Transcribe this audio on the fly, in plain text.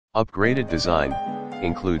Upgraded design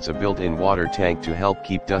includes a built-in water tank to help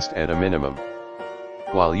keep dust at a minimum.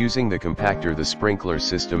 While using the compactor, the sprinkler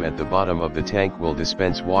system at the bottom of the tank will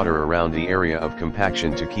dispense water around the area of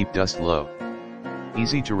compaction to keep dust low.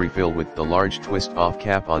 Easy to refill with the large twist-off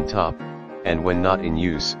cap on top, and when not in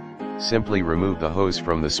use, simply remove the hose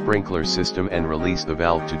from the sprinkler system and release the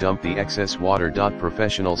valve to dump the excess water.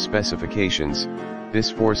 Professional specifications: this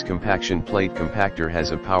force compaction plate compactor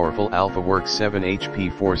has a powerful AlphaWorks 7HP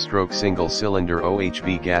 4-stroke single-cylinder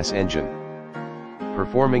OHV gas engine.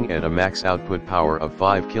 Performing at a max output power of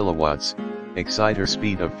 5 kilowatts, exciter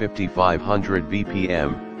speed of 5500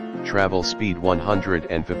 bpm, travel speed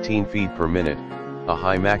 115 feet per minute, a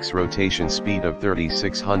high max rotation speed of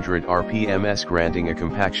 3600 rpms, granting a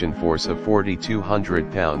compaction force of 4,200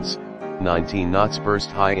 pounds, 19 knots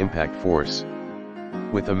burst high impact force.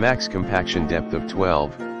 With a max compaction depth of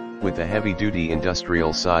 12, with a heavy-duty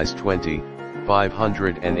industrial size 20,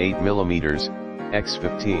 508 mm, x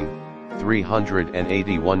 15,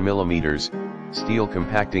 381 mm, steel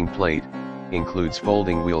compacting plate, includes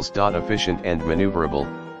folding wheels. Efficient and maneuverable,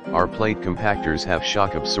 our plate compactors have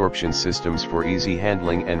shock absorption systems for easy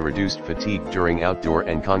handling and reduced fatigue during outdoor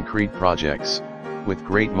and concrete projects, with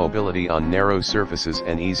great mobility on narrow surfaces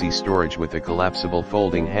and easy storage with a collapsible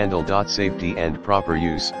folding handle. Safety and proper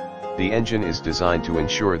use, the engine is designed to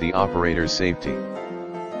ensure the operator's safety.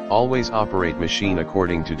 Always operate machine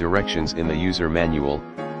according to directions in the user manual,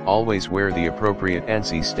 always wear the appropriate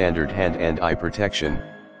ANSI standard hand and eye protection,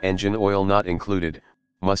 engine oil not included,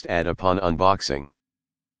 must add upon unboxing.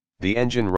 The engine